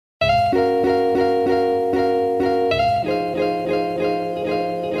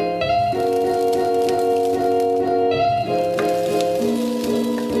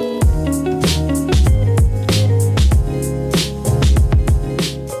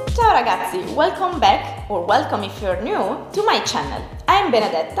Welcome back, or welcome if you're new, to my channel. I'm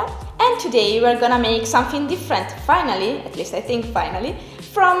Benedetta, and today we're gonna make something different, finally, at least I think finally,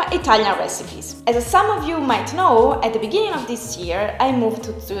 from Italian recipes. As some of you might know, at the beginning of this year I moved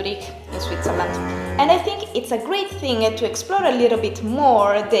to Zurich in Switzerland, and I think it's a great thing to explore a little bit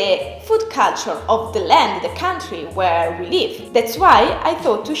more the food culture of the land, the country where we live. That's why I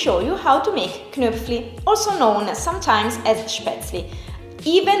thought to show you how to make Knöpfli, also known sometimes as Spätzli,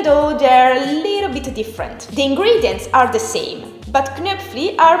 even though they're a little bit different. The ingredients are the same, but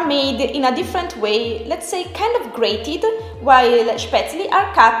Knöpfli are made in a different way, let's say kind of grated, while Spätzli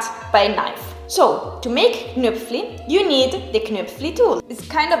are cut by a knife. So, to make Knöpfli, you need the Knöpfli tool. It's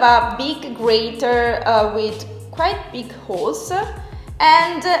kind of a big grater with quite big holes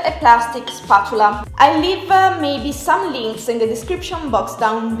and a plastic spatula. I leave maybe some links in the description box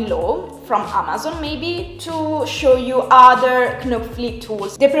down below, from Amazon maybe, to show you other Knöpfli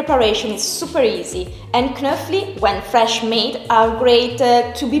tools. The preparation is super easy, and Knöpfli, when fresh made, are great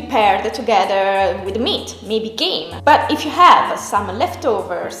to be paired together with meat, maybe game. But if you have some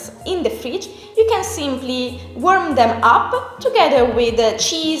leftovers in the fridge, you can simply warm them up together with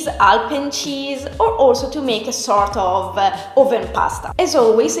cheese, Alpen cheese, or also to make a sort of oven pasta. As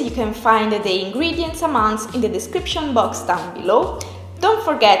always, you can find the ingredients amounts in the description box down below. Don't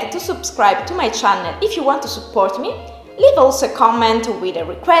forget to subscribe to my channel if you want to support me. Leave also a comment with a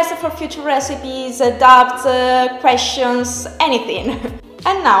request for future recipes, doubts, questions, anything.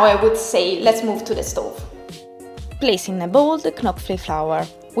 And now I would say let's move to the stove. Place in a bowl the Knöpfli flour,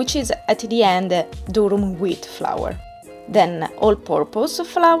 which is at the end durum wheat flour. Then all-purpose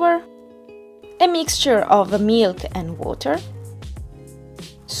flour, a mixture of milk and water,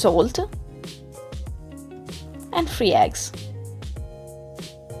 salt, and 3 eggs.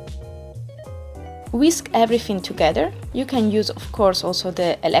 Whisk everything together. You can use, of course, also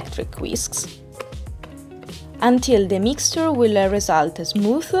the electric whisks, until the mixture will result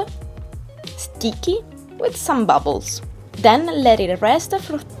smooth, sticky, with some bubbles. Then let it rest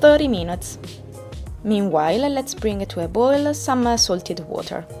for 30 minutes. Meanwhile, let's bring to a boil some salted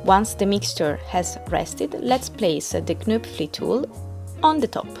water. Once the mixture has rested, let's place the Knöpfli tool on the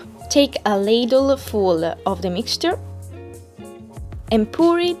top. Take a ladle full of the mixture and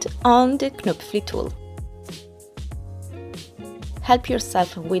pour it on the Knöpfli tool. Help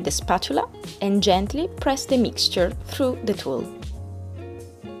yourself with the spatula and gently press the mixture through the tool.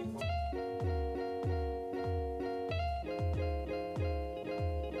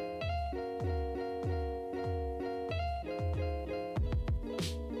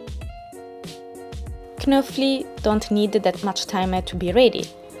 Knöpfli don't need that much time to be ready,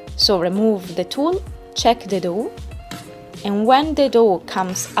 so remove the tool, check the dough, and when the dough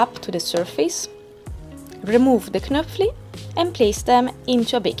comes up to the surface, remove the Knöpfli and place them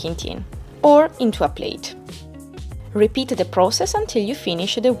into a baking tin or into a plate. Repeat the process until you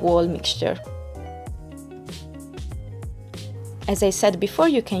finish the whole mixture. As I said before,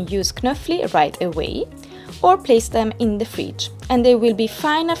 you can use Knöpfli right away or place them in the fridge, and they will be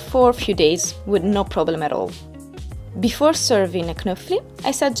fine for a few days with no problem at all. Before serving Knöpfli,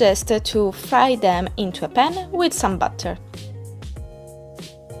 I suggest to fry them into a pan with some butter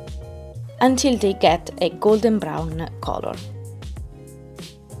until they get a golden brown color.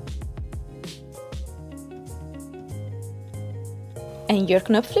 And your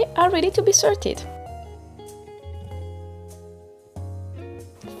Knöpfli are ready to be sorted.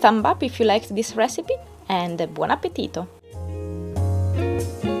 Thumb up if you liked this recipe, and buon appetito!